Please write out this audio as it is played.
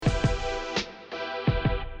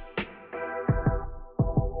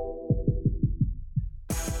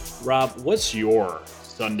Rob, what's your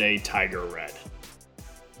Sunday Tiger Red?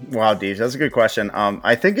 Wow, Deej, that's a good question.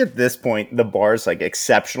 I think at this point the bar is like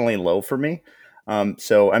exceptionally low for me.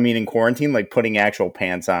 So I mean, in quarantine, like putting actual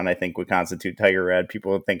pants on, I think would constitute Tiger Red.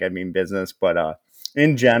 People would think I mean business, but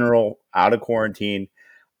in general, out of quarantine,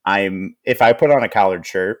 I'm if I put on a collared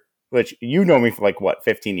shirt, which you know me for like what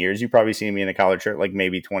 15 years, you probably seen me in a collared shirt like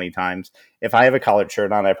maybe 20 times. If I have a collared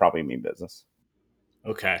shirt on, I probably mean business.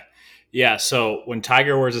 Okay. Yeah, so when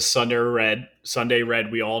Tiger wears a Sunday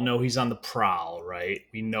red, we all know he's on the prowl, right?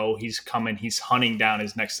 We know he's coming, he's hunting down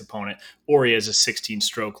his next opponent, or he has a 16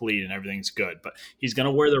 stroke lead and everything's good. But he's going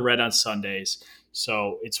to wear the red on Sundays.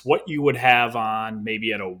 So it's what you would have on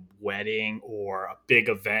maybe at a wedding or a big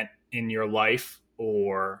event in your life,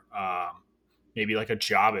 or maybe like a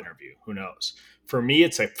job interview. Who knows? For me,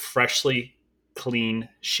 it's a freshly clean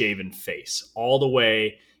shaven face all the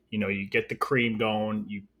way. You get the cream going,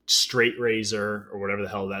 you straight razor or whatever the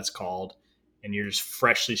hell that's called, and you're just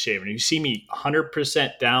freshly shaven. You see me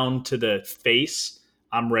 100% down to the face,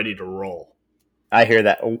 I'm ready to roll. I hear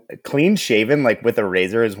that. Clean shaven, like with a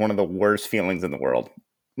razor, is one of the worst feelings in the world.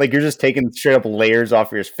 Like you're just taking straight up layers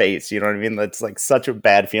off your face. You know what I mean? That's like such a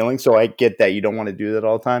bad feeling. So I get that you don't want to do that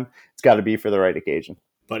all the time. It's got to be for the right occasion.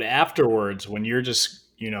 But afterwards, when you're just,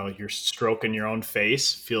 you're stroking your own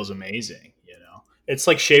face, feels amazing. It's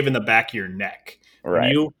like shaving the back of your neck. When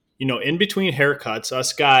Right. in between haircuts,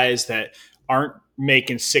 us guys that aren't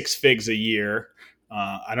making six figs a year,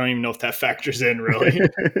 I don't even know if that factors in really.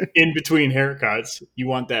 In between haircuts, you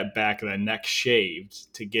want that back of the neck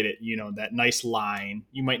shaved to get it, that nice line.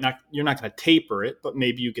 You're not going to taper it, but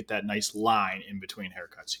maybe you get that nice line in between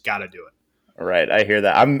haircuts. You got to do it. Right. I hear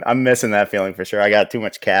that. I'm missing that feeling for sure. I got too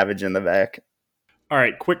much cabbage in the back. All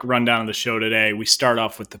right, quick rundown of the show today. We start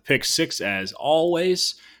off with the pick six as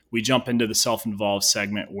always. We jump into the self-involved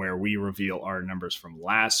segment where we reveal our numbers from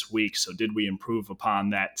last week. So did we improve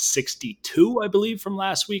upon that 62, I believe, from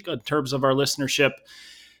last week in terms of our listenership?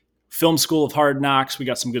 Film School of Hard Knocks. We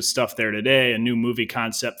got some good stuff there today. A new movie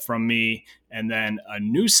concept from me. And then a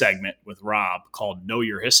new segment with Rob called Know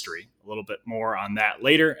Your History. A little bit more on that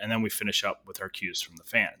later. And then we finish up with our cues from the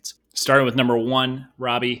fans. Starting with number one,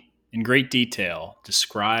 Robbie, in great detail,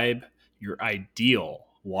 describe your ideal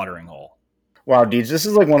watering hole. Wow, Deej, this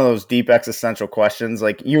is like one of those deep existential questions.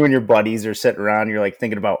 Like you and your buddies are sitting around, you're like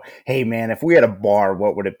thinking about, hey man, if we had a bar,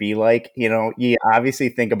 what would it be like? You know, you obviously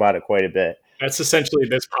think about it quite a bit. That's essentially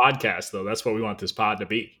this podcast, though. That's what we want this pod to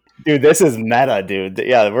be. Dude, this is meta, dude.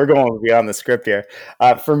 Yeah, we're going beyond the script here.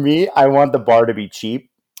 For me, I want the bar to be cheap.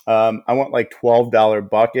 I want like $12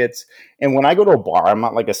 buckets. And when I go to a bar, I'm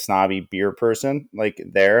not like a snobby beer person like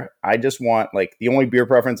there. I just want like the only beer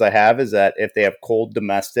preference I have is that if they have cold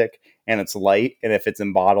domestic and it's light, and if it's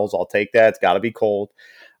in bottles, I'll take that. It's got to be cold.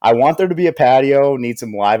 I want there to be a patio, need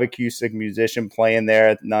some live acoustic musician playing there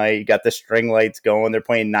at night. You got the string lights going. They're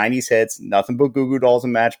playing 90s hits, nothing but Goo Goo Dolls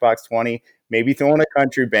and Matchbox 20. Maybe throwing a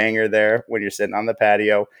country banger there when you're sitting on the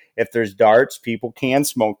patio. If there's darts, people can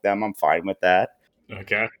smoke them. I'm fine with that.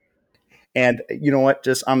 Okay. And you know what?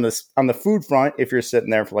 Just on the food front, if you're sitting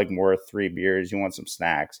there for like more 3 beers, you want some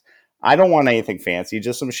snacks. I don't want anything fancy,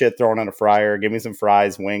 just some shit thrown in a fryer. Give me some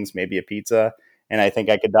fries, wings, maybe a pizza, and I think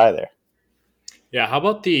I could die there. Yeah. How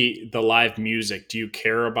about the live music? Do you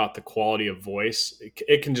care about the quality of voice?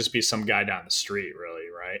 It can just be some guy down the street, really,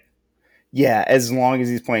 right? Yeah, as long as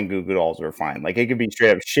he's playing Goo Goo Dolls, we're fine. Like it could be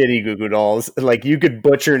straight up shitty Goo Goo Dolls. Like you could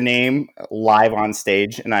butcher name live on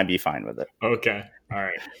stage, and I'd be fine with it. Okay. All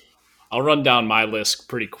right. I'll run down my list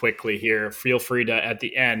pretty quickly here. Feel free to, at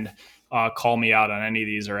the end, call me out on any of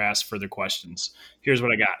these or ask further questions. Here's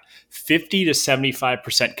what I got: 50 to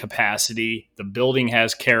 75% capacity. The building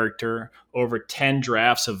has character. Over 10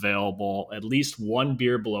 drafts available. At least one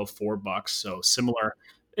beer below $4. So similar,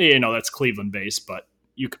 that's Cleveland based, but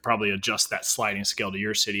you could probably adjust that sliding scale to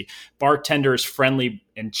your city. Bartender is friendly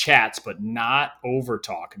and chats, but not over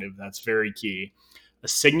talkative. That's very key. A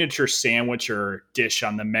signature sandwich or dish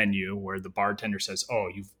on the menu where the bartender says, "Oh,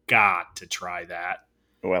 you've got to try that."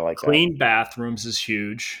 Oh, I like that. Clean bathrooms is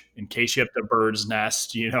huge in case you have the bird's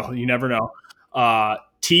nest. You never know.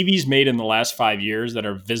 TVs made in the last 5 years that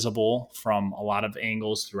are visible from a lot of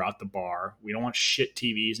angles throughout the bar. We don't want shit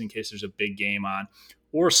TVs in case there's a big game on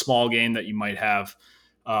or a small game that you might have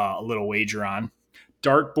a little wager on.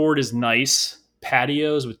 Dartboard is nice.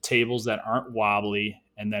 Patios with tables that aren't wobbly,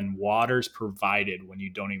 and then water's provided when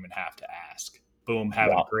you don't even have to ask. Boom,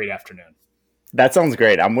 having a Wow. great afternoon. That sounds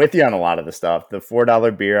great. I'm with you on a lot of the stuff. The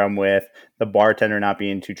 $4 beer, I'm with the bartender not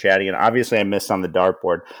being too chatty, and obviously I missed on the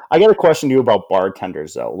dartboard. I got a question to you about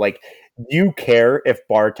bartenders though. Like, do you care if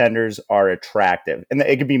bartenders are attractive? And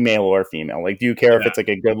it could be male or female. Like, do you care if Yeah. it's like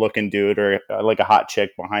a good looking dude or like a hot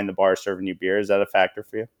chick behind the bar serving you beer? Is that a factor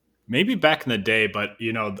for you? Maybe back in the day, but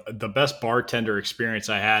the best bartender experience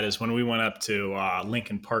I had is when we went up to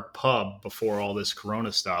Lincoln Park Pub before all this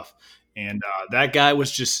Corona stuff, and that guy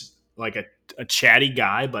was just like a chatty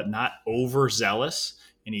guy, but not overzealous.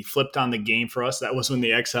 And he flipped on the game for us. That was when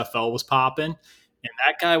the XFL was popping, and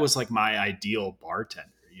that guy was like my ideal bartender.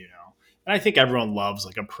 And I think everyone loves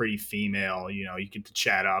like a pretty female. You get to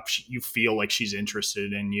chat up, you feel like she's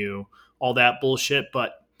interested in you, all that bullshit,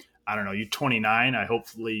 but I don't know. You're 29.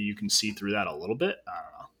 Hopefully you can see through that a little bit. I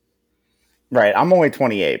don't know. Right. I'm only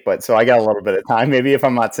 28, but so I got a little bit of time, maybe if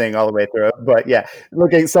I'm not saying all the way through it. But yeah,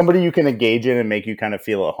 look at somebody you can engage in and make you kind of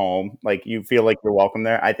feel at home, like you feel like you're welcome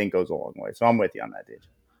there, I think goes a long way. So I'm with you on that, dude.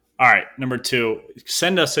 All right, number two,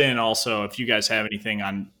 send us in also if you guys have anything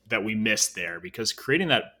on that we missed there, because creating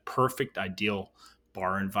that perfect ideal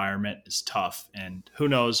bar environment is tough. And who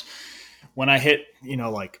knows when I hit,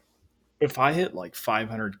 like if I hit like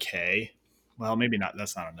 500K, well, maybe not.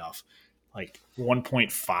 That's not enough. Like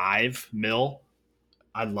 1.5 mil,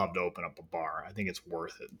 I'd love to open up a bar. I think it's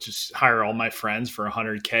worth it. Just hire all my friends for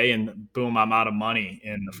 100K and boom, I'm out of money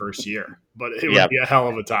in the first year. But it would Yep. be a hell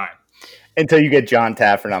of a time. Until you get John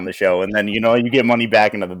Tafford on the show, and then you get money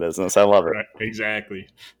back into the business. I love it. Right, exactly.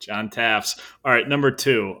 John Taffs. All right, number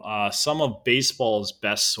two, some of baseball's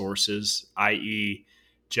best sources, i.e.,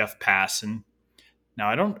 Jeff Passan.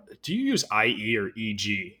 Now, do you use IE or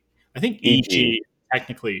EG? I think EG. EG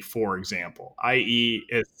technically, for example. IE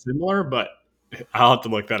is similar, but I'll have to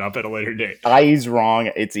look that up at a later date. IE's wrong.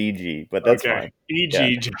 It's EG, but that's Okay. fine. Yeah.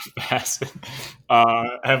 EG, Jeff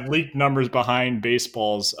Passan, have leaked numbers behind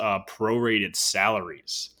baseball's prorated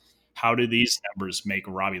salaries. How do these numbers make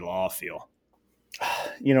Robbie Law feel?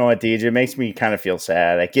 You know what, DJ? It makes me kind of feel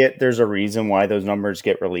sad. I get there's a reason why those numbers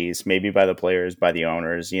get released, maybe by the players, by the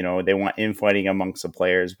owners. They want infighting amongst the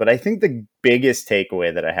players. But I think the biggest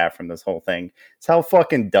takeaway that I have from this whole thing is how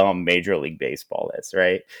fucking dumb Major League Baseball is,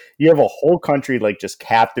 right? You have a whole country like just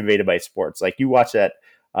captivated by sports. Like you watch that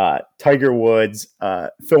Tiger Woods,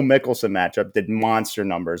 Phil Mickelson matchup did monster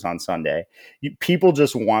numbers on Sunday. People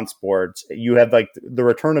just want sports. You have like the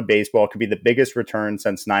return of baseball could be the biggest return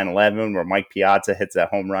since 9/11, where Mike Piazza hits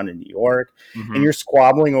that home run in New York. And Mm-hmm. you're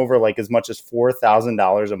squabbling over like as much as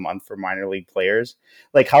 $4,000 a month for minor league players.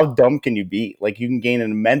 Like, how dumb can you be? Like, you can gain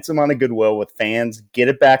an immense amount of goodwill with fans, get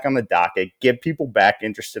it back on the docket, get people back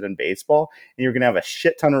interested in baseball, and you're going to have a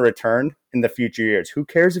shit ton of return in the future years. Who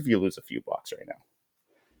cares if you lose a few bucks right now?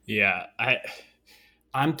 Yeah,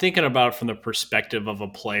 I'm thinking about it from the perspective of a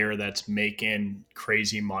player that's making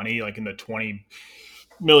crazy money, like in the $20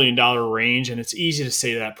 million range, and it's easy to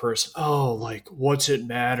say to that person, "Oh, like what's it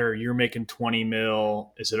matter? You're making 20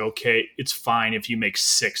 mil. Is it okay? It's fine if you make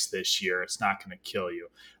 6 this year. It's not going to kill you."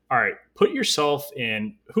 All right, put yourself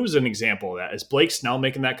in. Who's an example of that? Is Blake Snell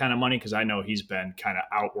making that kind of money? Because I know he's been kind of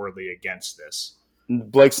outwardly against this.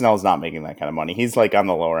 Blake Snell's not making that kind of money. He's like on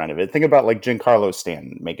the lower end of it. Think about like Giancarlo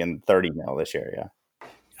Stanton making 30 mil this year. Yeah.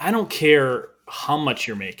 I don't care how much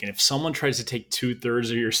you're making. If someone tries to take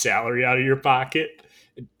 2/3 of your salary out of your pocket,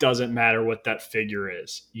 it doesn't matter what that figure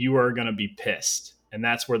is. You are going to be pissed. And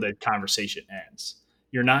that's where the conversation ends.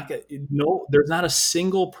 You're not, no, there's not a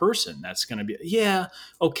single person that's going to be, yeah,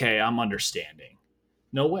 okay, I'm understanding.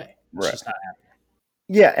 No way. It's Right. just not happening.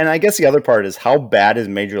 Yeah, and I guess the other part is how bad is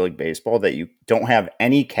Major League Baseball that you don't have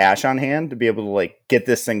any cash on hand to be able to like get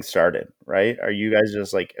this thing started, right? Are you guys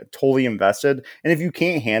just like totally invested? And if you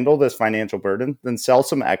can't handle this financial burden, then sell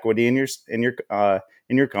some equity in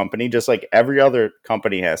your company, just like every other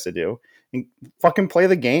company has to do, and fucking play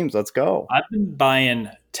the games. Let's go. I've been buying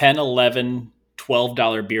 10, 11,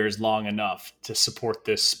 $12 beers long enough to support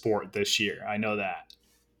this sport this year. I know that.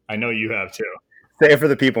 I know you have too. Say it for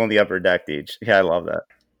the people in the upper deck, Deej. Yeah, I love that.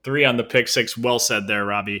 3 on the pick six. Well said there,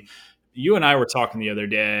 Robbie. You and I were talking the other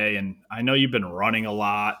day, and I know you've been running a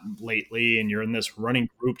lot lately, and you're in this running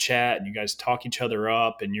group chat, and you guys talk each other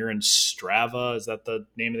up, and you're in Strava. Is that the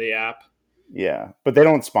name of the app? Yeah, but they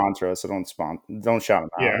don't sponsor us, so don't shout them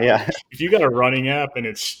Yeah. out. Yeah, If you got a running app, and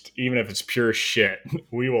it's even if it's pure shit,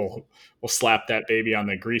 we'll slap that baby on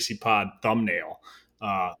the Greasy Pod thumbnail.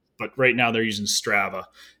 But right now they're using Strava.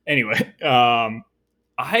 Anyway,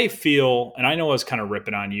 I feel, and I know I was kind of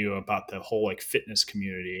ripping on you about the whole like fitness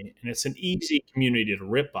community, and it's an easy community to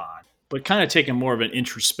rip on, but kind of taking more of an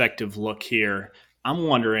introspective look here. I'm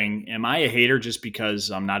wondering, am I a hater just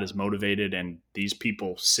because I'm not as motivated and these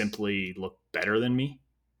people simply look better than me?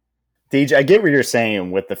 DJ, I get what you're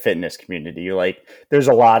saying with the fitness community. Like, there's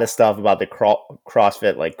a lot of stuff about the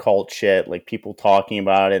CrossFit, like cult shit, like people talking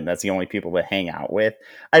about it, and that's the only people to hang out with.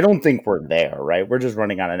 I don't think we're there, right? We're just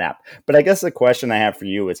running on an app. But I guess the question I have for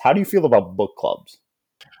you is, how do you feel about book clubs?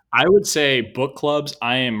 I would say book clubs,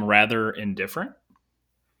 I am rather indifferent.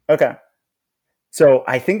 Okay. So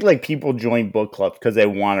I think like people join book clubs because they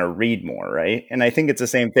want to read more, right? And I think it's the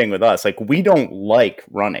same thing with us. Like we don't like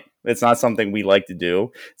running. It's not something we like to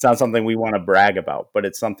do. It's not something we want to brag about, but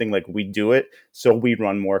it's something like we do it so we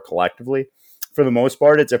run more collectively. For the most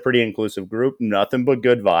part, it's a pretty inclusive group. Nothing but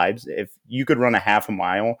good vibes. If you could run a half a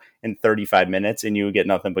mile in 35 minutes and you would get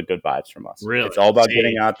nothing but good vibes from us. Really? It's all about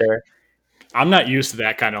getting See, out there. I'm not used to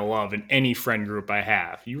that kind of love in any friend group I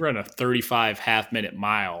have. You run a 35 half minute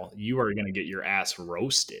mile, you are going to get your ass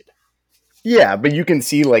roasted. Yeah, but you can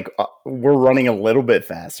see like we're running a little bit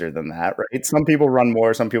faster than that, right? Some people run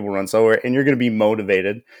more, some people run slower, and you're going to be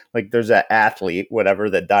motivated. Like there's that athlete, whatever,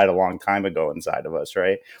 that died a long time ago inside of us,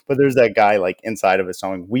 right? But there's that guy like inside of us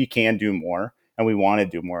saying we can do more and we want to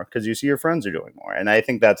do more because you see your friends are doing more, and I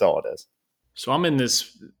think that's all it is. So I'm in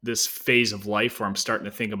this phase of life where I'm starting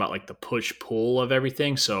to think about like the push pull of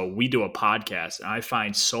everything. So we do a podcast and I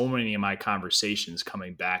find so many of my conversations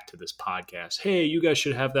coming back to this podcast. Hey, you guys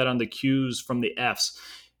should have that on the Q's from the F's.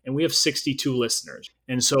 And we have 62 listeners.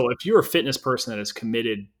 And so if you're a fitness person that has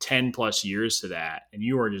committed 10 plus years to that and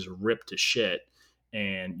you are just ripped to shit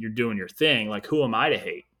and you're doing your thing, like who am I to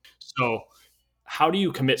hate? So how do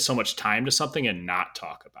you commit so much time to something and not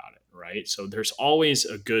talk about it, right? So there's always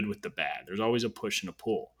a good with the bad. There's always a push and a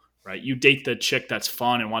pull, right? You date the chick that's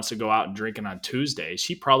fun and wants to go out and drinking on Tuesday.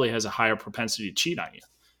 She probably has a higher propensity to cheat on you,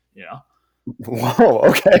 you know? Whoa,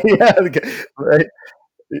 okay, yeah, right,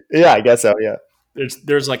 yeah, I guess so, yeah.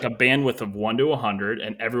 There's like a bandwidth of 1 to 100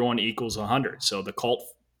 and everyone equals 100. So the cult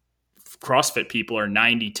CrossFit people are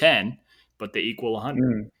 90-10, but they equal 100.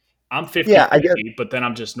 Mm. I'm Yeah, I guess. 50-50, but then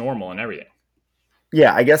I'm just normal and everything.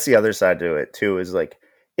 Yeah, I guess the other side to it too is like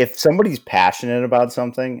if somebody's passionate about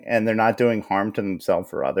something and they're not doing harm to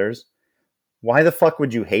themselves or others, why the fuck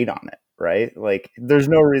would you hate on it? Right? Like, there's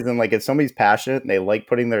no reason. Like, if somebody's passionate and they like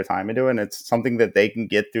putting their time into it and it's something that they can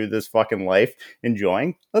get through this fucking life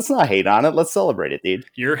enjoying, let's not hate on it. Let's celebrate it, dude.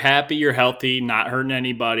 You're happy, you're healthy, not hurting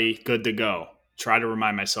anybody, good to go. Try to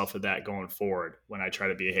remind myself of that going forward when I try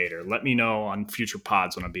to be a hater. Let me know on future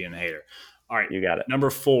pods when I'm being a hater. All right. You got it.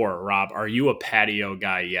 Number 4, Rob, are you a patio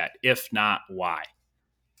guy yet? If not, why?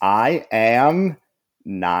 I am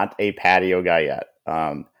not a patio guy yet.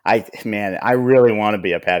 I really want to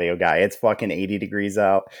be a patio guy. It's fucking 80 degrees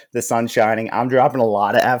out. The sun's shining. I'm dropping a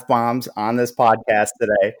lot of F bombs on this podcast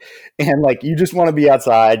today. And like, you just want to be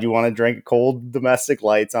outside. You want to drink cold domestic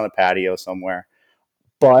lights on a patio somewhere.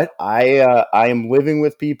 But I am living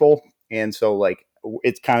with people. And so like,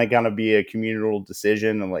 it's kind of going to be a communal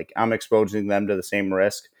decision. And like, I'm exposing them to the same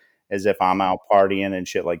risk as if I'm out partying and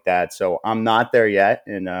shit like that. So I'm not there yet.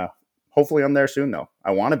 And, hopefully I'm there soon though.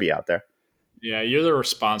 I want to be out there. Yeah, you're the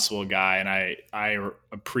responsible guy, and I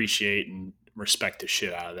appreciate and respect the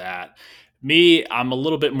shit out of that. Me, I'm a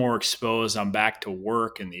little bit more exposed. I'm back to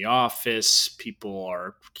work in the office. People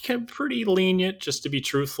are pretty lenient, just to be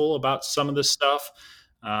truthful about some of this stuff.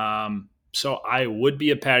 So I would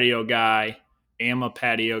be a patio guy, am a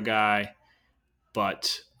patio guy,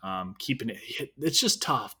 but keeping it's just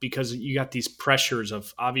tough because you got these pressures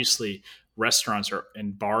of obviously restaurants are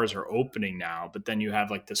and bars are opening now, but then you have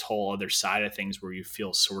like this whole other side of things where you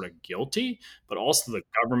feel sort of guilty, but also the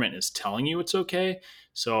government is telling you it's okay.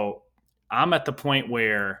 So I'm at the point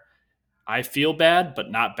where I feel bad, but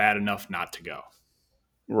not bad enough not to go.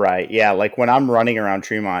 Right. Yeah. Like when I'm running around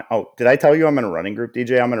Tremont. Oh, did I tell you I'm in a running group,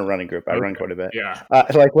 DJ? I'm in a running group. I run Okay. quite a bit. Yeah.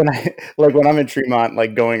 Like when like when I'm in Tremont,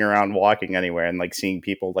 like going around walking anywhere and like seeing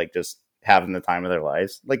people like just having the time of their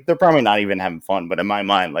lives. Like they're probably not even having fun, but in my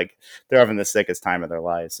mind, like they're having the sickest time of their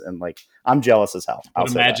lives. And like I'm jealous as hell. I'll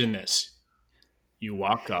But say that. imagine this. You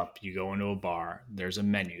walk up, you go into a bar, there's a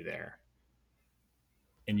menu there,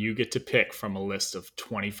 and you get to pick from a list of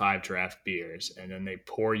 25 draft beers, and then they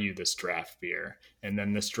pour you this draft beer, and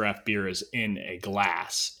then this draft beer is in a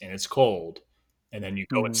glass and it's cold, and then you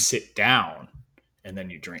go and Mhm. sit down and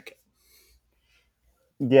then you drink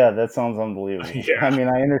Yeah, that sounds it. unbelievable. Yeah. I mean,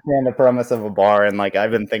 I understand the premise of a bar, and like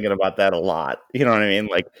I've been thinking about that a lot. You know what I mean?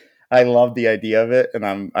 Like I love the idea of it,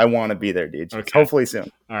 and I want to be there, dude. Okay. Hopefully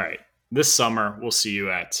soon. All right. This summer we'll see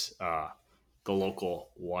you at the local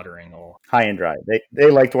watering hole. High and dry.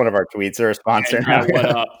 They liked one of our tweets. They're a sponsor And now. yeah, what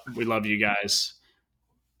up? We love you guys.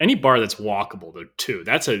 Any bar that's walkable too.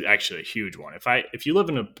 That's actually a huge one. If you live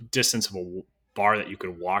in a distance of a bar that you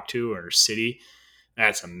could walk to or a city,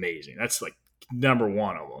 that's amazing. That's like number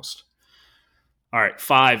one almost. All right,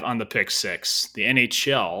 5 on the pick six. The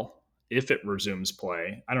NHL, if it resumes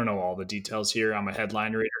play, I don't know all the details here. I'm a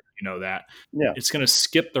headline reader. You know that. Yeah. It's going to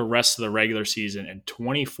skip the rest of the regular season, and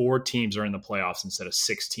 24 teams are in the playoffs instead of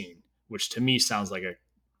 16, which to me sounds like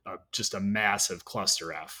just a massive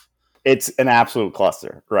cluster F. It's an absolute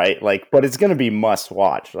cluster, right? Like, but it's going to be must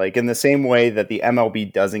watch. Like in the same way that the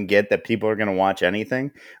MLB doesn't get that people are going to watch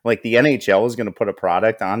anything, like the NHL is going to put a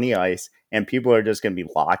product on the ice and people are just going to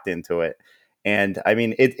be locked into it. And I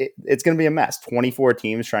mean, it's going to be a mess. 24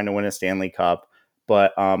 teams trying to win a Stanley Cup.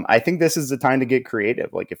 But I think this is the time to get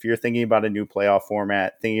creative. Like if you're thinking about a new playoff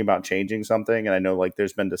format, thinking about changing something, and I know like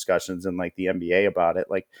there's been discussions in like the NBA about it,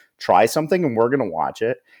 like try something and we're going to watch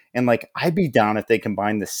it. And like I'd be down if they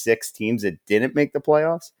combine the 6 teams that didn't make the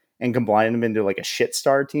playoffs and combine them into like a shit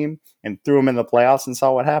star team and threw them in the playoffs and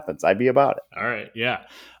saw what happens. I'd be about it. All right, yeah.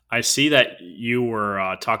 I see that you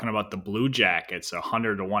were talking about the Blue Jackets,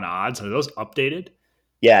 100 to 1 odds. Are those updated?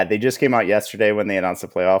 Yeah, they just came out yesterday when they announced the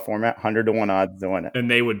playoff format. 100 to 1 odds to win it.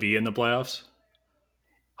 And they would be in the playoffs?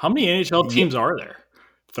 How many NHL teams are there?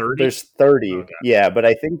 30? There's 30. Okay. Yeah, but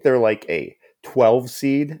I think they're like a 12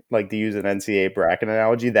 seed, like to use an NCAA bracket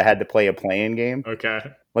analogy, that had to play a play-in game, Okay.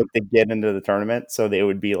 like to get into the tournament. So they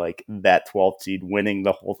would be like that 12th seed winning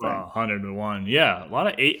the whole thing. 100 to 1. Yeah, a lot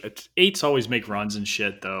of eights always make runs and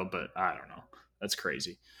shit though, but I don't know. That's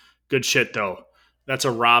crazy. Good shit though. That's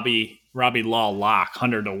a Robbie Law lock,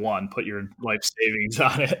 100 to 1. Put your life savings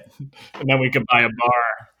on it, and then we can buy a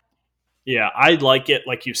bar. Yeah, I like it.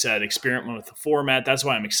 Like you said, experiment with the format. That's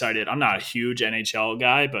why I'm excited. I'm not a huge NHL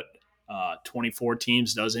guy, but 24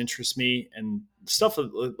 teams does interest me, and stuff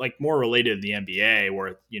like more related to the NBA,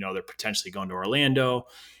 where they're potentially going to Orlando.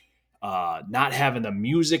 Not having the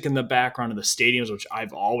music in the background of the stadiums, which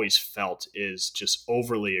I've always felt is just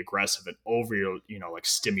overly aggressive and over, like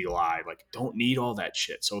stimuli. Like, don't need all that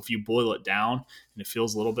shit. So if you boil it down and it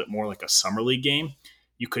feels a little bit more like a summer league game,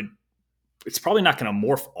 you could. It's probably not going to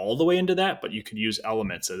morph all the way into that, but you could use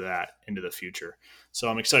elements of that into the future. So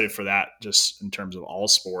I'm excited for that, just in terms of all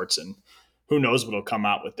sports, and who knows what'll come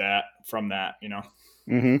out with that from that.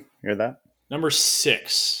 Hear that? Number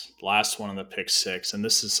 6, last one on the pick 6, and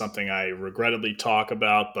this is something I regrettably talk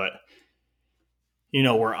about, but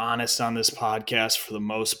we're honest on this podcast for the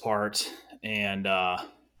most part. And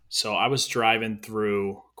so I was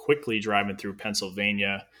quickly driving through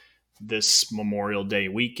Pennsylvania this Memorial Day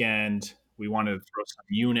weekend. We wanted to throw some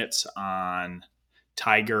units on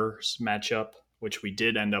Tigers matchup, which we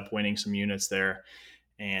did end up winning some units there.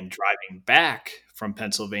 And driving back from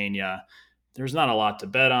Pennsylvania, there's not a lot to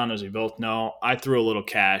bet on, as we both know. I threw a little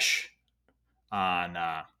cash on.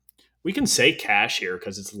 We can say cash here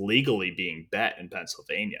because it's legally being bet in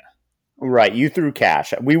Pennsylvania. Right, you threw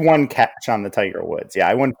cash. We won cash on the Tiger Woods. Yeah,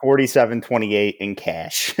 I won 47-28 in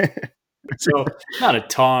cash. So not a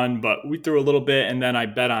ton, but we threw a little bit, and then I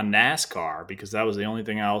bet on NASCAR because that was the only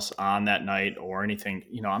thing else on that night or anything.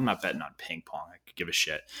 I'm not betting on ping pong. I could give a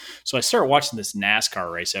shit. So I started watching this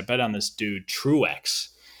NASCAR race. I bet on this dude, Truex.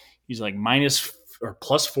 He's like minus or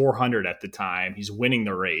plus 400 at the time. He's winning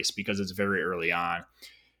the race because it's very early on.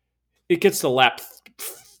 It gets to lap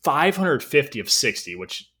 550 of 60,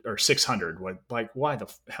 or 600. Like, why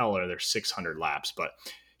the hell are there 600 laps? But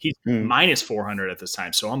he's minus 400 at this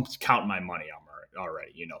time. So I'm counting my money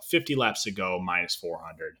already. 50 laps to go, minus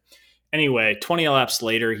 400. Anyway, 20 laps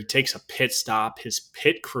later, he takes a pit stop. His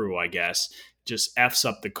pit crew, I guess, just F's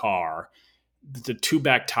up the car. The 2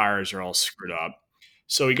 back tires are all screwed up.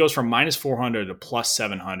 So he goes from minus 400 to plus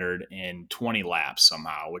 700 in 20 laps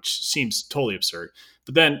somehow, which seems totally absurd.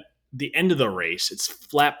 But then the end of the race,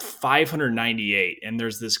 it's lap 598, and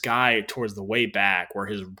there's this guy towards the way back where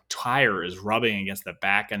his tire is rubbing against the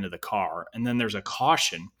back end of the car. And then there's a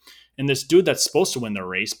caution. And this dude that's supposed to win the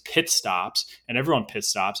race pit stops, and everyone pit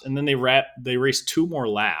stops. And then they race 2 more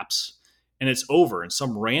laps, and it's over, and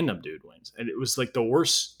some random dude wins. And it was like the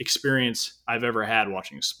worst experience I've ever had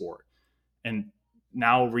watching a sport. And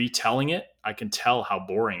now retelling it, I can tell how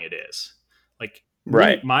boring it is. Like,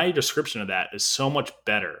 right. My description of that is so much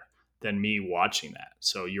better than me watching that.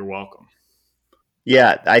 So you're welcome.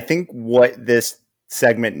 Yeah, I think what this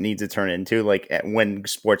segment needs to turn into, like when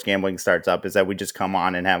sports gambling starts up, is that we just come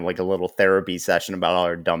on and have like a little therapy session about all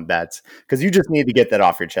our dumb bets, because you just need to get that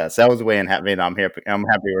off your chest. That was way happy. I'm happy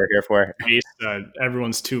we're here for it.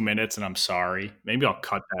 Everyone's 2 minutes, and I'm sorry. Maybe I'll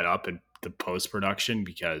cut that up in the post production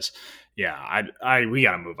because, yeah, we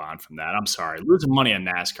got to move on from that. I'm sorry. Losing money on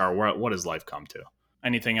NASCAR. What does life come to?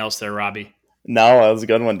 Anything else there, Robbie? No, that was a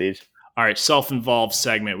good one, Deej. All right, self-involved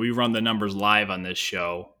segment. We run the numbers live on this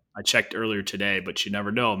show. I checked earlier today, but you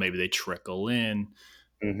never know. Maybe they trickle in.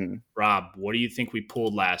 Hmm. Rob, what do you think we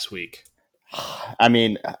pulled last week? I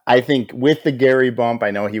mean, I think with the Gary bump,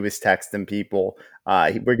 I know he was texting people.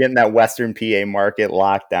 We're getting that Western PA market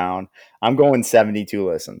locked down. I'm going 72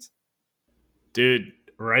 listens. Dude,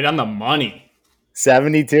 right on the money.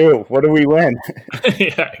 72. What do we win?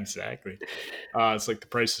 Yeah, exactly. It's like the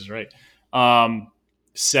price is right.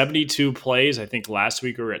 72 plays. I think last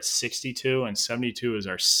week we were at 62, and 72 is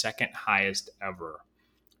our second highest ever,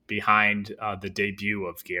 behind the debut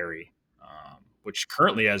of Gary, which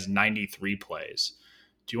currently has 93 plays.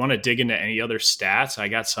 Do you want to dig into any other stats? I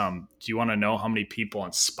got some. Do you want to know how many people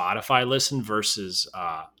on Spotify listen versus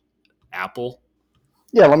Apple?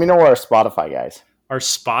 Yeah, let me know our Spotify guys. Our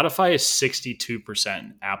Spotify is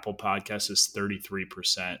 62%. Apple Podcast is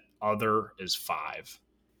 33%. Other is 5.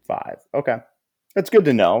 5. Okay. That's good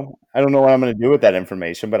to know. I don't know what I'm going to do with that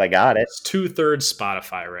information, but I got it. It's 2/3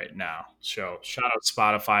 Spotify right now. So shout out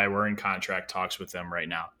Spotify. We're in contract talks with them right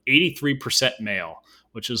now. 83% male,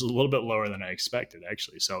 which is a little bit lower than I expected,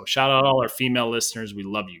 actually. So shout out all our female listeners. We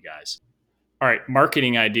love you guys. All right,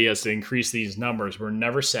 marketing ideas to increase these numbers. We're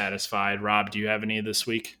never satisfied. Rob, do you have any this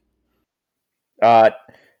week? Uh,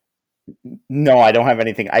 no, I don't have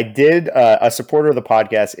anything. I did. A supporter of the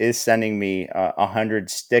podcast is sending me 100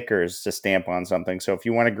 stickers to stamp on something. So if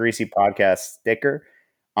you want a Greasy Podcast sticker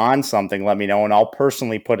on something, let me know, and I'll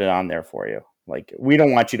personally put it on there for you. Like, we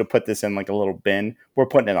don't want you to put this in like a little bin. We're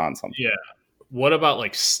putting it on something. Yeah. What about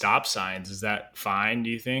like stop signs? Is that fine, do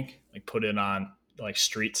you think? Like put it on like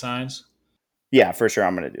street signs? Yeah, for sure.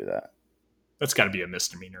 I'm going to do that. That's got to be a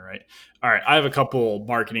misdemeanor, right? All right, I have a couple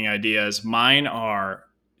marketing ideas. Mine are,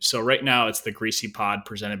 so right now it's the Greasy Pod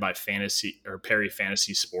presented by Fantasy or Perry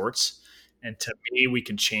Fantasy Sports, and to me, we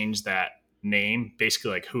can change that name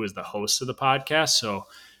basically like who is the host of the podcast. So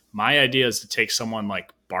my idea is to take someone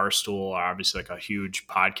like Barstool, or obviously like a huge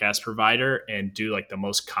podcast provider, and do like the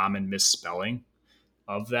most common misspelling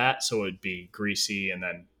of that. So it'd be Greasy, and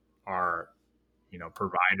then our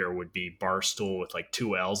provider would be Barstool with like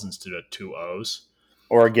two L's instead of two O's.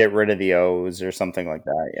 Or get rid of the O's or something like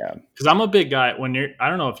that. Yeah. Because I'm a big guy. When you're, I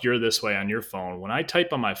don't know if you're this way on your phone. When I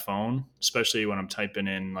type on my phone, especially when I'm typing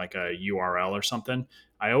in like a URL or something,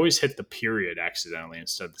 I always hit the period accidentally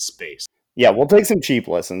instead of the space. Yeah, we'll take some cheap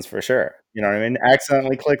listens for sure. You know what I mean?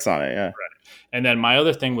 Accidentally clicks on it. Yeah. And then my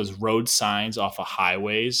other thing was road signs off of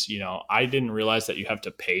highways. I didn't realize that you have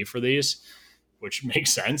to pay for these, which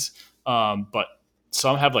makes sense. But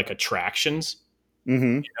some have like attractions,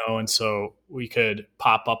 Mm-hmm. and so we could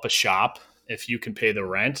pop up a shop if you can pay the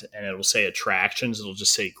rent, and it'll say attractions. It'll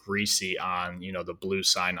just say Greasy on, the blue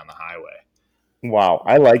sign on the highway. Wow,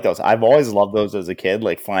 I like those. I've always loved those as a kid,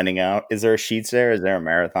 like finding out, is there a Sheets there? Is there a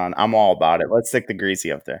Marathon? I'm all about it. Let's stick the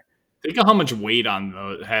Greasy up there. Think of how much weight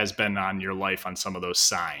has been on your life on some of those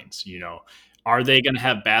signs. Are they going to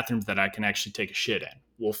have bathrooms that I can actually take a shit in?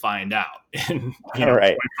 We'll find out in All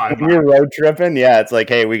right. 25 When you're road tripping, yeah, it's like,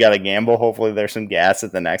 hey, we got to gamble. Hopefully there's some gas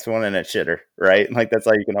at the next one and it's shitter, right? Like, that's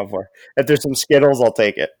all you can hope for. If there's some Skittles, I'll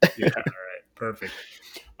take it. Yeah, all right. Perfect.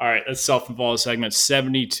 All right, that's self-involved segment.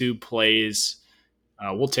 72 plays.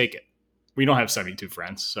 We'll take it. We don't have 72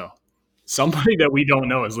 friends, so somebody that we don't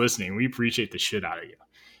know is listening. We appreciate the shit out of you.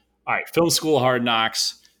 All right, Film School Hard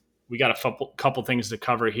Knocks. We got a couple things to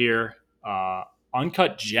cover here.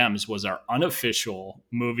 Uncut Gems was our unofficial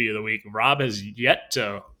movie of the week. Rob has yet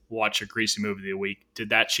to watch a Greasy movie of the week. Did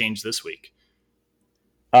that change this week?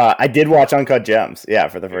 I did watch Uncut Gems. Yeah,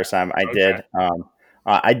 for the first time. I did.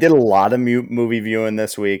 I did a lot of movie viewing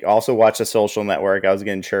this week. Also watched The Social Network. I was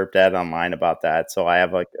getting chirped at online about that. So I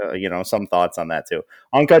have some thoughts on that too.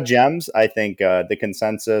 Uncut Gems, I think the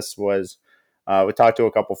consensus was we talked to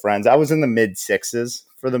a couple friends. I was in the mid sixes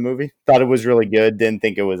for the movie. Thought it was really good. Didn't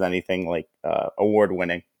think it was anything like award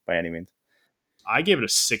winning by any means. I gave it a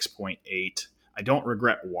 6.8. I don't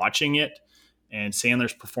regret watching it, and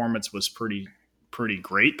Sandler's performance was pretty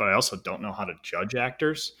great, but I also don't know how to judge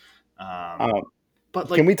actors. But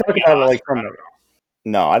like, can we talk about it like from? I don't know.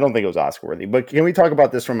 No, I don't think it was Oscar worthy. But can we talk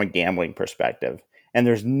about this from a gambling perspective? And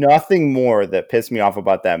there's nothing more that pissed me off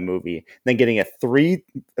about that movie than getting a three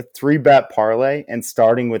bet parlay and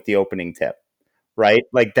starting with the opening tip. Right?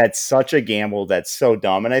 Like, that's such a gamble. That's so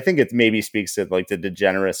dumb. And I think it maybe speaks to like the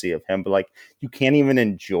degeneracy of him, but like, you can't even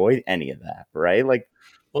enjoy any of that, right? Like,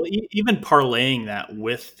 Well, even parlaying that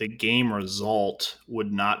with the game result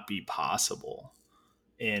would not be possible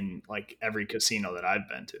in like every casino that I've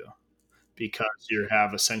been to, because you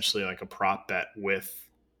have essentially like a prop bet with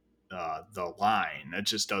the line. It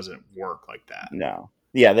just doesn't work like that. no.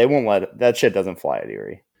 Yeah, they won't let that shit doesn't fly at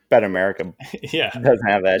Erie. Bet America Yeah. doesn't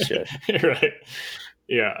have that shit. Right.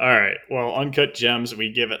 Yeah. All right. Well, Uncut Gems,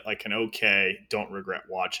 we give it like an okay. Don't regret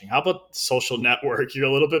watching. How about Social Network? You're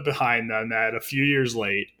a little bit behind on that. A few years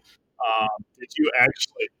late. Did you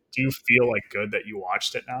actually? Do you feel like good that you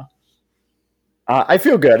watched it now? I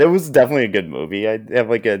feel good. It was definitely a good movie. I have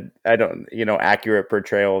like I don't, accurate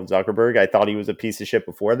portrayal of Zuckerberg. I thought he was a piece of shit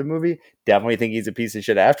before the movie. Definitely think he's a piece of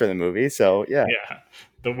shit after the movie. So yeah, Yeah.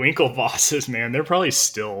 The Winklevosses, man, they're probably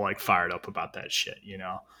still like fired up about that shit.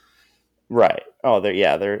 right. Oh,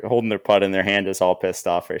 they're holding their putt in their hand, just all pissed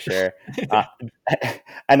off for sure. Uh,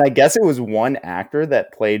 and I guess it was one actor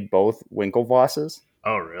that played both Winklevosses.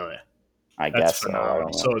 Oh, really? I That's guess so. I phenomenal.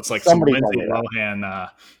 don't know. So it's like some Somebody told Lindsay me that. Lohan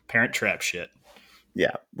Parent Trap shit.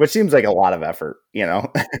 Yeah, which seems like a lot of effort. Yeah.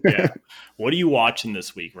 What are you watching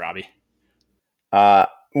this week, Robbie? Uh,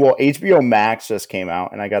 well, HBO Max just came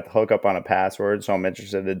out, and I got the hookup on a password, so I'm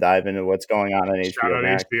interested to dive into what's going on Shout HBO out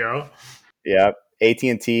Max. HBO. Yeah,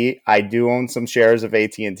 AT&T. I do own some shares of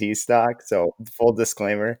AT&T stock, so full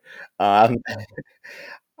disclaimer. Um,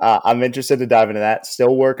 I'm interested to dive into that.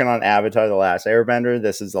 Still working on Avatar: The Last Airbender.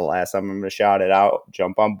 This is the last time I'm going to shout it out.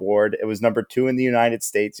 Jump on board. It was number 2 in the United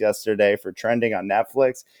States yesterday for trending on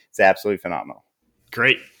Netflix. It's absolutely phenomenal.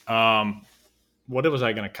 Great. What was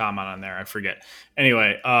I going to comment on there? I forget.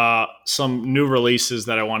 Anyway, some new releases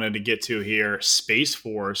that I wanted to get to here. Space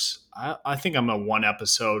Force. I think I'm a one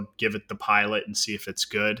episode, give it the pilot and see if it's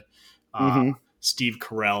good. Uh, Hmm. Steve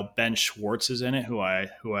Carell, Ben Schwartz is in it, who I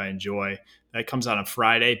enjoy. That comes out on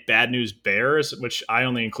Friday. Bad News Bears, which I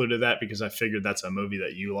only included that because I figured that's a movie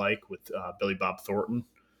that you like with Billy Bob Thornton.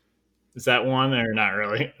 Is that one or not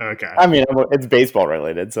really? Okay. I mean, it's baseball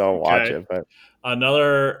related, so I'll watch Okay. it. But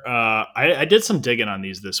Another, I did some digging on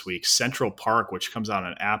these this week. Central Park, which comes out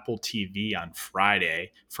on Apple TV on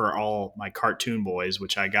Friday for all my cartoon boys,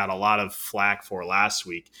 which I got a lot of flack for last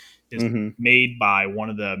week, is hmm made by one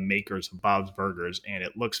of the makers of Bob's Burgers, and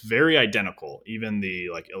it looks very identical, even the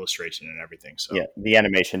like illustration and everything. So, yeah, the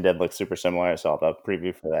animation did look super similar. I saw the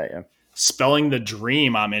preview for that. Yeah. Spelling the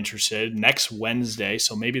Dream, I'm interested next Wednesday,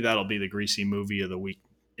 so maybe that'll be the greasy movie of the week.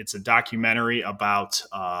 It's a documentary about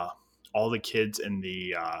all the kids in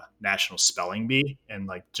the National Spelling Bee and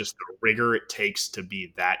like just the rigor it takes to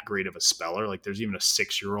be that great of a speller. Like there's even a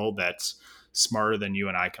 6 year old that's smarter than you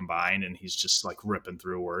and I combined, and he's just like ripping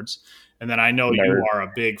through words. And then I know you Nerd. are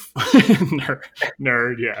a big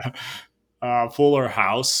nerd, yeah. Fuller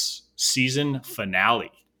House season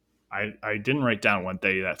finale. I didn't write down what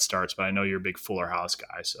day that starts, but I know you're a big Fuller House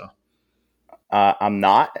guy. So, I'm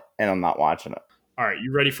not, and I'm not watching it. all right,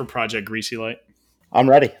 you ready for Project Greasy Light? I'm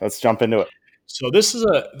ready. Let's jump into it. So this is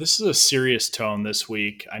a serious tone this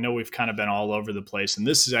week. I know we've kind of been all over the place, and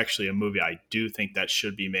this is actually a movie I do think that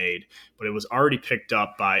should be made, but it was already picked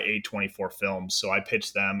up by A24 Films. So I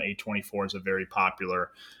pitched them. A24 is a very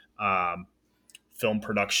popular um, film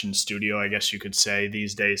production studio, I guess you could say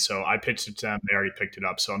these days. So I pitched it to them. They already picked it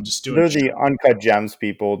up. So I'm just doing They're the Uncut Gems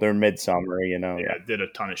people. They're Midsummer. Yeah. yeah, did a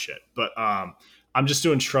ton of shit. But I'm just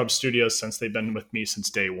doing Shrub Studios since they've been with me since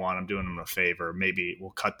day one. I'm doing them a favor. Maybe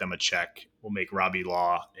we'll cut them a check. We'll make Robbie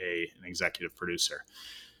Law an executive producer.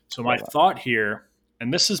 So my Love that. thought here,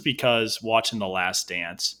 and this is because watching The Last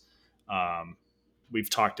Dance, um, we've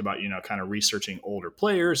talked about kind of researching older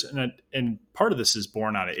players, and part of this is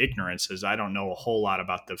born out of ignorance, as I don't know a whole lot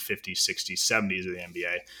about the 50s, 60s, 70s of the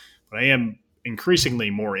NBA, but I am increasingly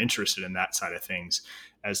more interested in that side of things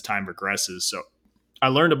as time progresses. So I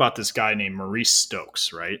learned about this guy named Maurice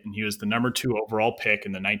Stokes, right? And he was the number 2 overall pick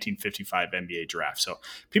in the 1955 NBA draft. So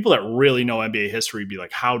people that really know NBA history be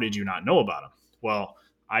like, how did you not know about him? Well,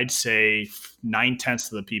 I'd say 9/10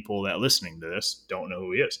 of the people that are listening to this don't know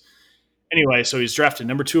who he is. Anyway, so he's drafted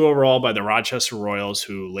number 2 overall by the Rochester Royals,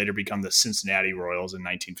 who later become the Cincinnati Royals in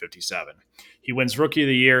 1957. He wins Rookie of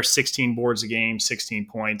the Year, 16 boards a game, 16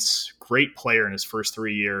 points. Great player in his first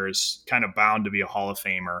 3 years, kind of bound to be a Hall of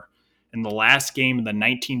Famer. In the last game of the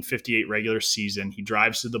 1958 regular season, he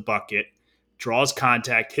drives to the bucket, draws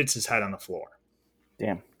contact, hits his head on the floor.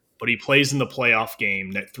 Damn. But he plays in the playoff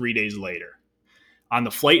game 3 days later. On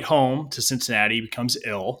the flight home to Cincinnati, he becomes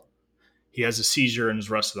ill. He has a seizure and is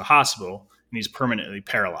rushed to the hospital, and he's permanently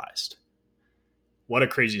paralyzed. What a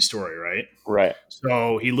crazy story, right? Right.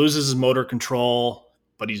 So he loses his motor control,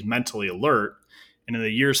 but he's mentally alert. And in the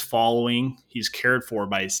years following, he's cared for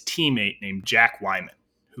by his teammate named Jack Wyman,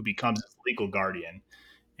 who becomes his legal guardian.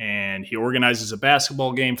 And he organizes a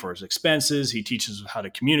basketball game for his expenses. He teaches him how to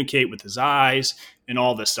communicate with his eyes and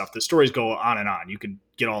all this stuff. The stories go on and on. You could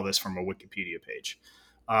get all this from a Wikipedia page.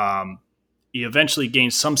 He eventually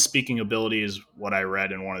gains some speaking ability, is what I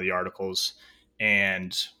read in one of the articles.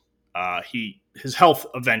 and his health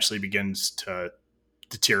eventually begins to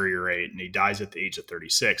deteriorate, and he dies at the age of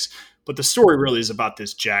 36. But the story really is about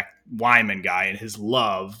this Jack Wyman guy and his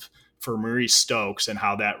love for Maurice Stokes and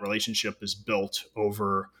how that relationship is built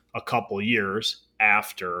over a couple years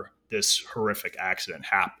after this horrific accident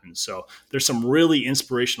happened. So there's some really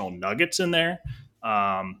inspirational nuggets in there.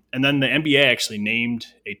 And then the NBA actually named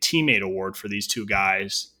a teammate award for these two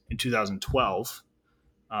guys in 2012.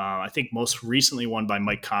 I think most recently won by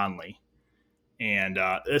Mike Conley. And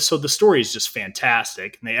so the story is just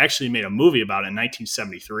fantastic. And they actually made a movie about it in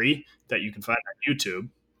 1973 that you can find on YouTube,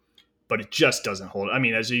 but it just doesn't hold. I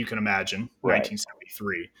mean, as you can imagine, Right.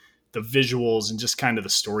 1973, the visuals and just kind of the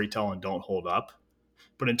storytelling don't hold up.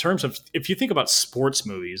 But in terms of, if you think about sports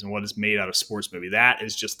movies and what is made out of sports movie, that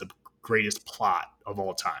is just the greatest plot of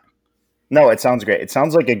all time. No, it sounds great. It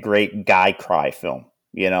sounds like a great guy cry film,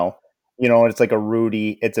 you know? It's like a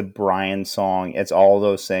Rudy, it's a Brian song, it's all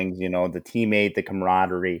those things, the teammate, the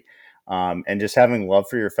camaraderie, and just having love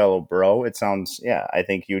for your fellow bro. It sounds, yeah, I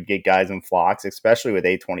think you would get guys in flocks, especially with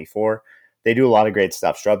A24. They do a lot of great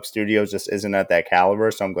stuff. Shrub Studios just isn't at that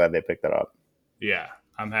caliber, so I'm glad they picked that up. Yeah,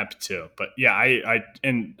 I'm happy too. But yeah,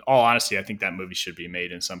 in all honesty, I think that movie should be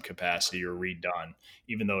made in some capacity or redone,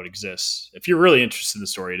 even though it exists. If you're really interested in the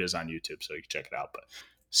story, it is on YouTube, so you can check it out. But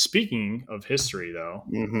speaking of history, though,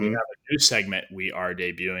 we have Hmm. a new segment we are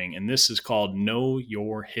debuting, and this is called Know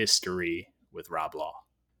Your History with Rob Law.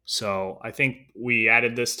 So I think we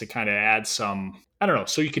added this to kind of add some, I don't know,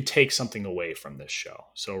 so you could take something away from this show.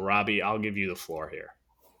 So, Robbie, I'll give you the floor here.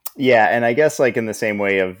 Yeah, and I guess like in the same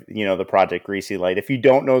way of, the Project Greasy Light, if you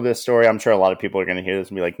don't know this story, I'm sure a lot of people are going to hear this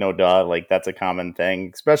and be like, no, duh, like that's a common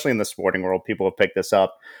thing, especially in the sporting world. People have picked this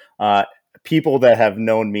up. Uh, People that have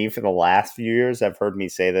known me for the last few years have heard me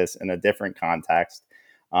say this in a different context.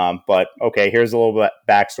 But okay, here's a little bit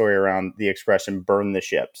backstory around the expression burn the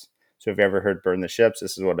ships. So if you ever heard burn the ships,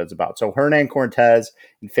 this is what it's about. So Hernan Cortez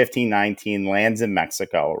in 1519 lands in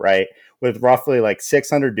Mexico, right? With roughly like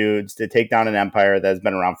 600 dudes to take down an empire that's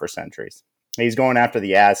been around for centuries. He's going after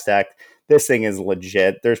the Aztec. This thing is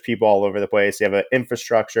legit. There's people all over the place. You have an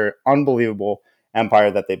infrastructure, unbelievable empire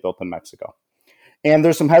that they built in Mexico. And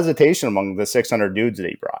there's some hesitation among the 600 dudes that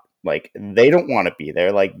he brought. Like, they don't want to be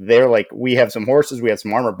there. Like, they're like, we have some horses, we have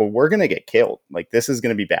some armor, but we're going to get killed. Like, this is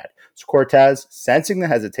going to be bad. So Cortez, sensing the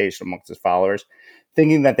hesitation amongst his followers,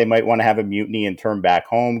 thinking that they might want to have a mutiny and turn back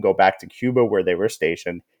home, go back to Cuba where they were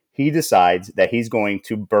stationed, he decides that he's going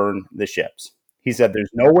to burn the ships. He said,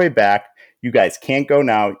 there's no way back. You guys can't go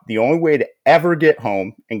now. The only way to ever get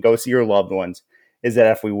home and go see your loved ones is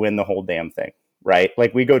that if we win the whole damn thing, right?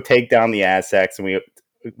 Like, we go take down the Aztecs and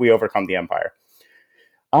we overcome the empire.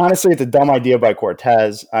 Honestly, it's a dumb idea by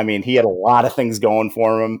Cortez. I mean, he had a lot of things going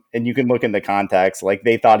for him, and you can look in the context. Like,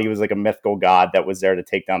 they thought he was like a mythical god that was there to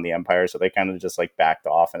take down the empire, so they kind of just like backed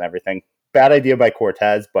off and everything. Bad idea by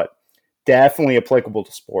Cortez, but definitely applicable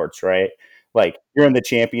to sports, right? Like, you're in the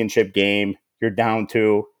championship game, you're down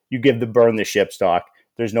two, you give the burn the ship stock.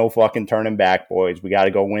 There's no fucking turning back, boys. We got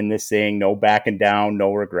to go win this thing. No backing down,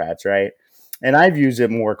 no regrets, right? And I've used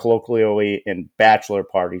it more colloquially in bachelor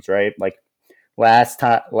parties, right? Like,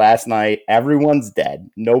 last night, everyone's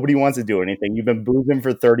dead. Nobody wants to do anything. You've been boozing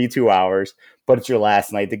for 32 hours, but it's your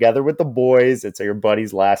last night together with the boys. It's your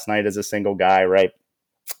buddy's last night as a single guy, right?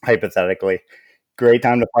 Hypothetically. Great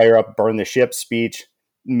time to fire up, burn the ship speech,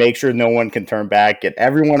 make sure no one can turn back, get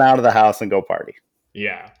everyone out of the house and go party.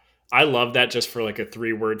 Yeah. I love that just for like a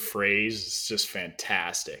 3 word phrase. It's just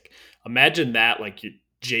fantastic. Imagine that like your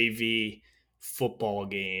JV football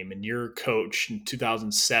game and your coach in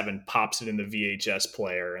 2007 pops it in the VHS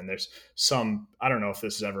player and there's some, I don't know if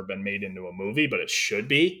this has ever been made into a movie, but it should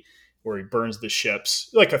be, where he burns the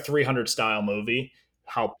ships, like a 300 style movie,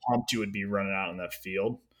 how pumped you would be running out in that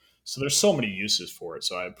field. So there's so many uses for it.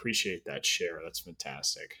 So I appreciate that share. That's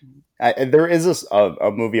fantastic. There is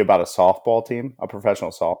a movie about a softball team, a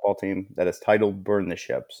professional softball team that is titled "Burn the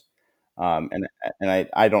Ships," and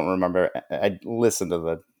I don't remember. I listened to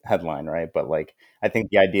the headline, right? But like, I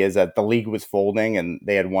think the idea is that the league was folding and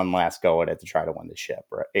they had one last go at it to try to win the ship,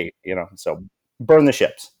 right? So burn the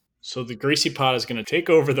ships. So the Greasy Pot is going to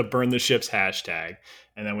take over the Burn the Ships hashtag,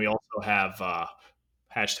 and then we also have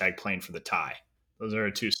hashtag Playing for the Tie. Those are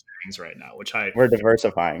our two things right now, which I We're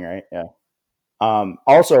diversifying, right? Yeah.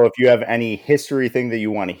 Also, if you have any history thing that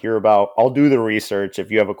you want to hear about, I'll do the research.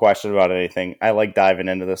 If you have a question about anything, I like diving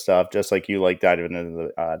into this stuff, just like you like diving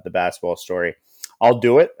into the basketball story. I'll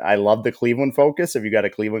do it. I love the Cleveland focus. If you got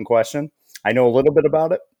a Cleveland question, I know a little bit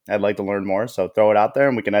about it. I'd like to learn more, so throw it out there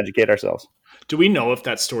and we can educate ourselves. do we know if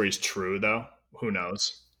that story is true though? Who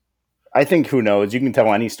knows? I think who knows? You can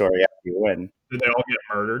tell any story. you win. Did they all get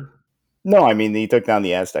murdered? No, I mean, he took down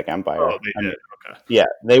the Aztec Oh, Empire. they I did. mean, Okay. yeah,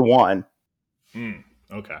 they won.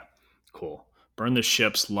 Okay. Cool. Burn the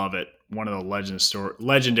Ships. Love it. One of the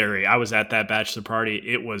legendary. I was at that bachelor party.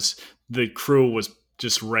 It was the crew was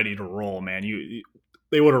just ready to roll, man.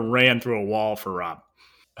 They would have ran through a wall for Rob.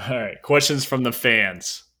 All right. Questions from the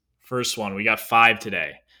fans. First one. We got 5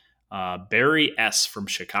 today. Barry S from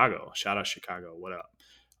Chicago. Shout out Chicago. What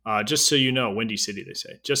up? Just so you know, Windy City, they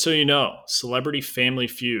say. Just so you know, Celebrity Family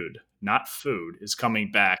Feud, not food, is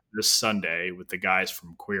coming back this Sunday with the guys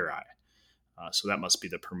from Queer Eye. So that must be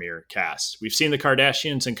the premiere cast. We've seen the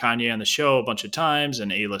Kardashians and Kanye on the show a bunch of times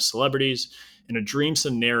and A-list celebrities. In a dream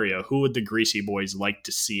scenario, who would the Greasy Boys like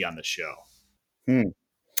to see on the show?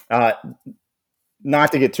 Uh,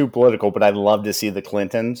 Not to get too political, but I'd love to see the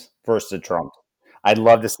Clintons versus the Trump. I'd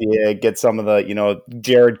love to see it, get some of the,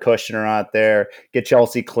 Jared Kushner out there, get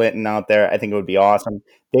Chelsea Clinton out there. I think it would be awesome.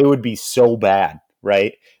 They would be so bad,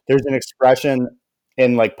 right? There's an expression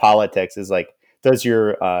in like politics is like, does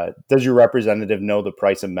your representative know the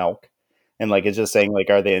price of milk? And like it's just saying like,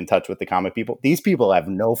 are they in touch with the comic people? These people have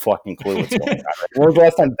no fucking clue what's going on. When was the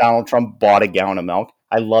last time Donald Trump bought a gallon of milk?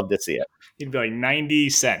 I'd love to see it. He'd be like 90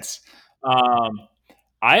 cents.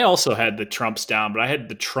 I also had the Trumps down, but I had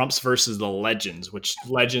the Trumps versus the Legends, which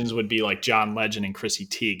Legends would be like John Legend and Chrissy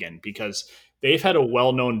Teigen, because they've had a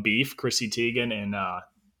well-known beef, Chrissy Teigen and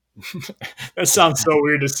that sounds so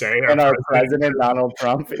weird to say. And our president, Donald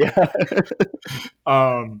Trump. Yeah.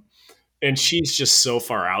 And she's just so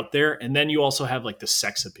far out there. And then you also have like the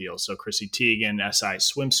sex appeal. So Chrissy Teigen, SI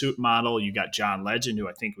swimsuit model. You got John Legend, who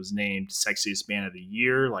I think was named Sexiest Man of the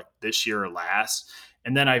Year, like this year or last.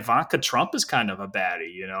 And then Ivanka Trump is kind of a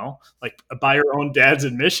baddie, like by her own dad's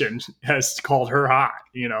admission has called her hot,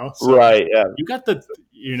 So right. Yeah. you got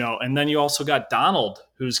and then you also got Donald,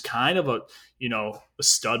 who's kind of a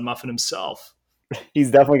stud muffin himself.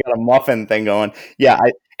 He's definitely got a muffin thing going. Yeah.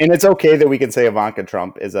 And it's okay that we can say Ivanka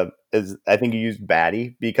Trump is I think you used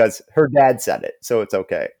baddie because her dad said it. So it's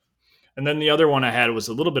okay. And then the other one I had was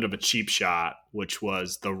a little bit of a cheap shot, which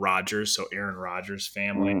was the Rodgers. So Aaron Rodgers'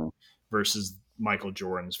 family versus Michael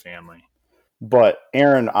Jordan's family. But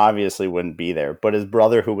Aaron obviously wouldn't be there. But his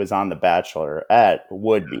brother, who was on The Bachelorette,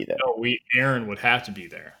 would be there. No, Aaron would have to be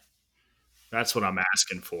there. That's what I'm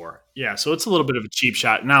asking for. Yeah, so it's a little bit of a cheap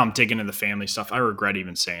shot. Now I'm digging into the family stuff. I regret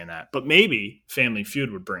even saying that. But maybe Family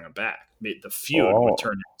Feud would bring him back. The feud would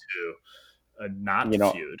turn into a not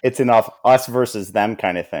feud. It's enough us versus them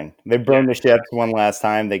kind of thing. They burn the ships one last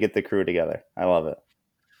time. They get the crew together. I love it.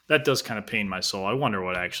 That does kind of pain my soul. I wonder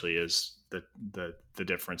what actually is the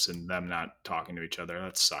difference in them not talking to each other.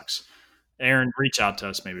 That sucks. Aaron, reach out to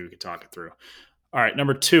us. Maybe we could talk it through. All right,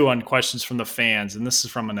 number 2 on questions from the fans, and this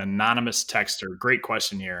is from an anonymous texter. Great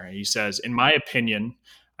question here. He says, in my opinion,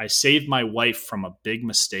 I saved my wife from a big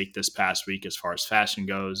mistake this past week as far as fashion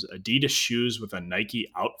goes. Adidas shoes with a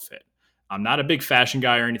Nike outfit. I'm not a big fashion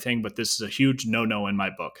guy or anything, but this is a huge no-no in my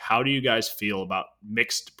book. How do you guys feel about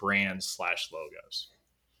mixed brands / logos?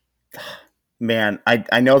 Man,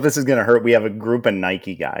 I know this is going to hurt. We have a group of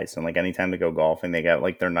Nike guys, and like anytime they go golfing, they got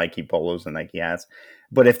like their Nike polos and Nike hats.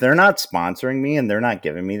 But if they're not sponsoring me and they're not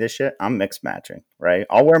giving me this shit, I'm mixed matching, right?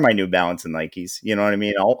 I'll wear my New Balance and Nikes. You know what I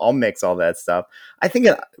mean? I'll mix all that stuff. I think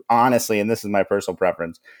it, honestly, and this is my personal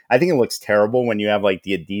preference, I think it looks terrible when you have like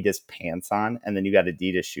the Adidas pants on and then you got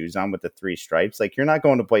Adidas shoes on with the 3 stripes. Like you're not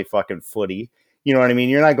going to play fucking footy. You know what I mean?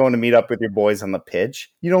 You're not going to meet up with your boys on the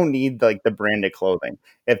pitch. You don't need like the branded clothing.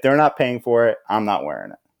 If they're not paying for it, I'm not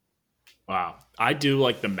wearing it. Wow. I do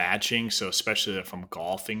like the matching. So especially if I'm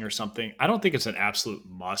golfing or something, I don't think it's an absolute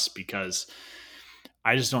must because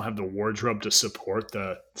I just don't have the wardrobe to support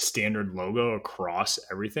the standard logo across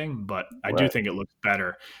everything. But I do think it looks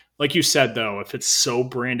better. Like you said, though, if it's so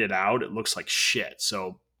branded out, it looks like shit.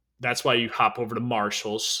 So that's why you hop over to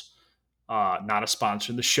Marshall's, not a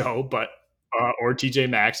sponsor of the show, but or TJ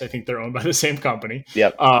Maxx. I think they're owned by the same company.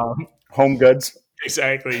 Yep. Home Goods.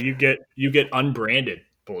 Exactly. You get unbranded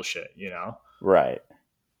bullshit, Right.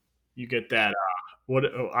 You get that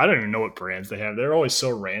I don't even know what brands they have. They're always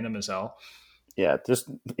so random as hell. Yeah, just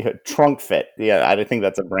Trunk Fit. Yeah, I think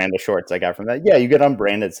that's a brand of shorts I got from that. Yeah, you get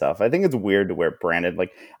unbranded stuff. I think it's weird to wear branded.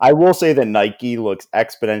 Like I will say that Nike looks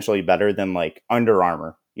exponentially better than like Under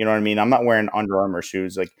Armour. You know what I mean? I'm not wearing Under Armour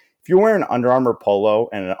shoes. Like if you're wearing Under Armour polo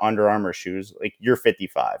and an Under Armour shoes, like you're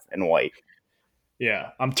 55 and white.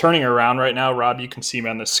 Yeah, I'm turning around right now, Rob. You can see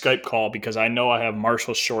me on the Skype call because I know I have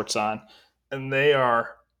Marshall shorts on, and they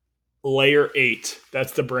are Layer 8.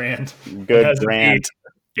 That's the brand. Good brand.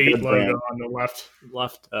 8 logo brand. On the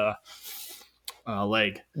left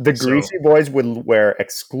leg. The Greasy Boys would wear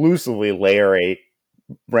exclusively Layer 8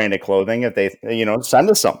 branded clothing, if they, send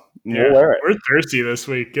us some. We'll Yeah, wear it. we're thirsty this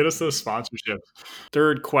week. Get us those sponsorships.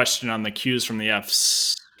 Third question on the Q's from the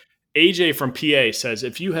F's. AJ from PA says,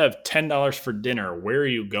 if you have $10 for dinner, where are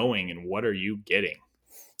you going and what are you getting?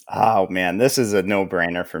 Oh man, this is a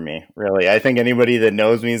no-brainer for me. Really, I think anybody that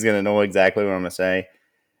knows me is going to know exactly what I'm going to say.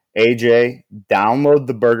 AJ, download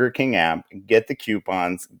the Burger King app, get the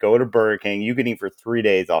coupons, go to Burger King. You can eat for 3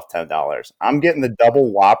 days off $10. I'm getting the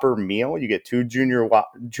double Whopper meal. You get two junior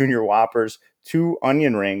Whoppers, two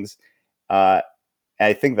onion rings.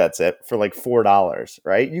 I think that's it for like $4,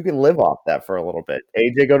 right? You can live off that for a little bit.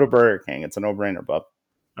 AJ, go to Burger King. It's a no-brainer, bub.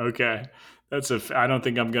 Okay. I don't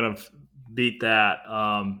think I'm going to beat that.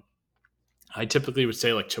 I typically would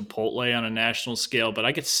say like Chipotle on a national scale, but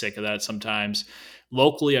I get sick of that sometimes.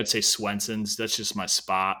 Locally, I'd say Swenson's. That's just my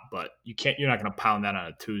spot, but you're not going to pound that on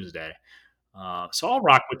a Tuesday. So I'll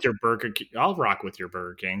rock with your Burger King. I'll rock with your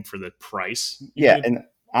Burger King for the price. Yeah, and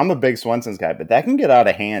I'm a big Swenson's guy, but that can get out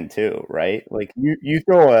of hand too, right? Like you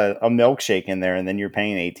throw a milkshake in there and then you're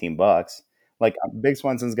paying $18. Like I'm a big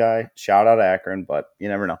Swenson's guy. Shout out Akron, but you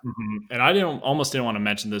never know. And I almost didn't want to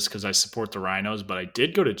mention this because I support the Rhinos, but I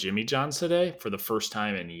did go to Jimmy John's today for the first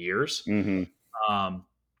time in years. Mm-hmm. Um,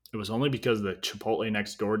 it was only because the Chipotle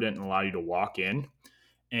next door didn't allow you to walk in,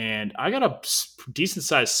 and I got a decent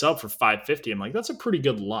sized sub for $5.50. I'm like, that's a pretty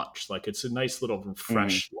good lunch. Like it's a nice little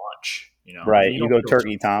fresh lunch, Right. You You don't go go to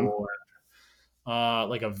Turkey Tom.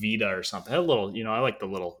 like a Vita or something. A little, I like the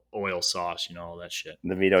little oil sauce, all that shit.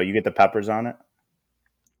 The Vito. You get the peppers on it.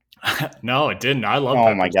 No, it didn't. I love.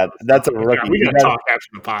 Oh my god, that's a rookie. We gotta talk after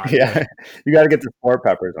the pod. Yeah, you got to get the sport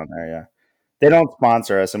peppers on there. Yeah, they don't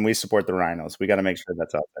sponsor us, and we support the Rhinos. We got to make sure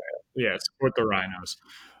that's out there. Yeah, support the Rhinos.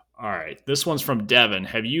 All right. This one's from Devin.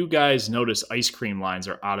 Have you guys noticed ice cream lines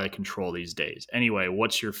are out of control these days? Anyway,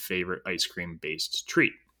 what's your favorite ice cream based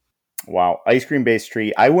treat? Wow, ice cream based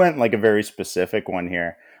treat. I went like a very specific one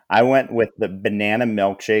here. I went with the banana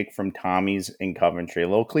milkshake from Tommy's in Coventry.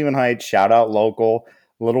 Little Cleveland Heights, shout out local,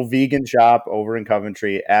 little vegan shop over in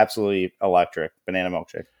Coventry. Absolutely electric banana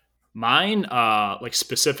milkshake. Mine, like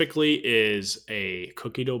specifically, is a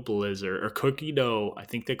cookie dough blizzard or cookie dough. I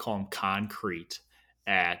think they call them concrete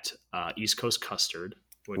at East Coast Custard,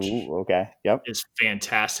 which Ooh, okay. Yep. is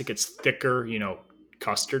fantastic. It's thicker,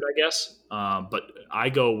 custard, I guess. But I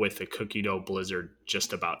go with the cookie dough blizzard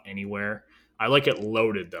just about anywhere. I like it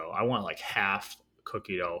loaded though. I want like half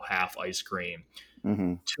cookie dough, half ice cream,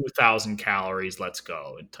 Mm-hmm. 2,000 calories. Let's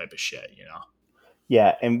go, and type of shit.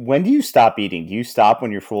 Yeah, and when do you stop eating? Do you stop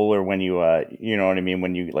when you're full, or when you know what I mean,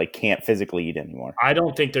 when you like can't physically eat anymore? I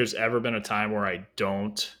don't think there's ever been a time where I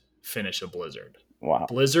don't finish a blizzard. Wow.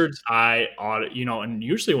 Blizzards, I ought, and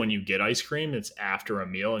usually when you get ice cream, it's after a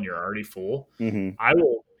meal and you're already full. Mm-hmm. I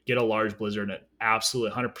will get a large blizzard and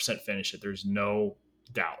absolutely 100% finish it. There's no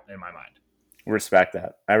doubt in my mind. Respect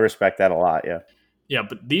that. I respect that a lot. Yeah. Yeah,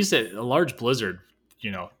 but a large blizzard,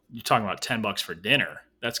 you're talking about $10 for dinner.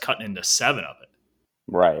 That's cutting into 7 of it.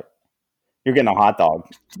 Right. You're getting a hot dog.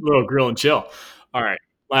 Little grill and chill. All right.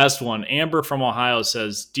 Last one. Amber from Ohio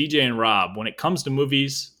says, DJ and Rob, when it comes to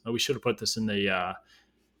movies, we should have put this in the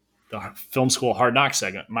film school hard knock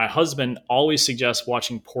segment. My husband always suggests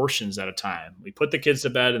watching portions at a time. We put the kids to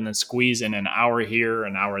bed and then squeeze in an hour here,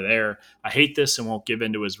 an hour there. I hate this and won't give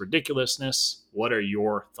in to his ridiculousness. What are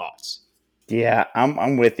your thoughts? Yeah,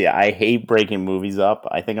 I'm with you. I hate breaking movies up.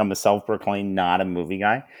 I think I'm a self-proclaimed not a movie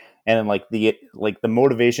guy. And like the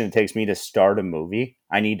motivation it takes me to start a movie,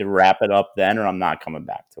 I need to wrap it up then, or I'm not coming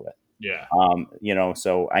back to it. Yeah.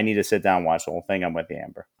 So I need to sit down and watch the whole thing. I'm with you,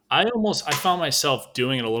 Amber. I found myself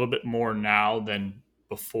doing it a little bit more now than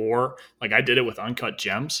before. Like I did it with Uncut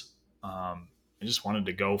Gems. I just wanted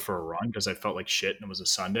to go for a run because I felt like shit and it was a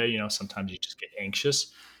Sunday. Sometimes you just get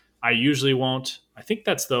anxious. I usually won't. I think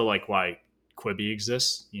that's though like why Quibi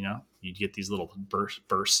exists. You get these little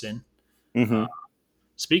bursts in. Mm-hmm.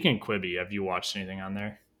 Speaking of Quibi, have you watched anything on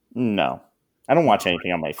there? No, I don't watch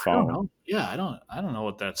anything on my I phone. don't know. Yeah, I don't know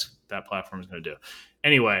what that platform is going to do.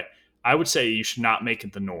 Anyway, I would say you should not make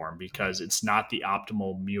it the norm because it's not the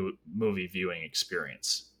optimal movie viewing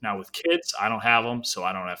experience. Now with kids, I don't have them, so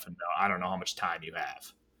I don't have to know. I don't know how much time you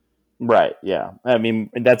have. Right. Yeah. I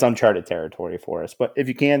mean, that's uncharted territory for us. But if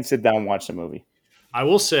you can, sit down and watch the movie. I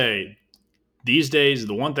will say these days,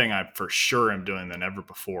 the one thing I for sure am doing than ever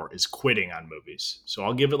before is quitting on movies. So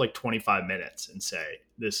I'll give it like 25 minutes and say,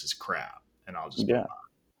 this is crap. And I'll just Yeah.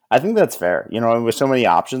 I think that's fair. With so many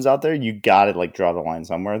options out there, you got to like draw the line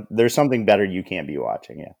somewhere. There's something better you can't be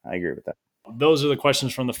watching. Yeah, I agree with that. Those are the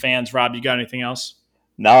questions from the fans. Rob, you got anything else?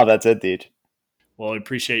 No, that's it, dude. Well, I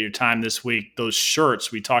appreciate your time this week. Those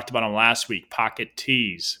shirts, we talked about them last week, pocket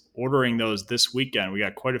tees, ordering those this weekend. We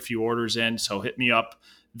got quite a few orders in, so hit me up,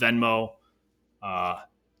 Venmo,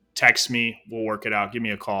 text me. We'll work it out. Give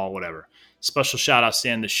me a call, whatever. Special shout outs to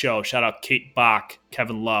end the show. Shout out Kate Bach,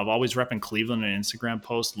 Kevin Love, always repping Cleveland and Instagram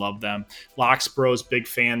posts. Love them. Locks Bros, big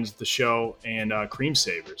fans of the show, and Cream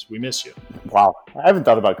Savers. We miss you. Wow. I haven't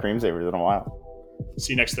thought about Cream Savers in a while.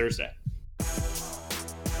 See you next Thursday.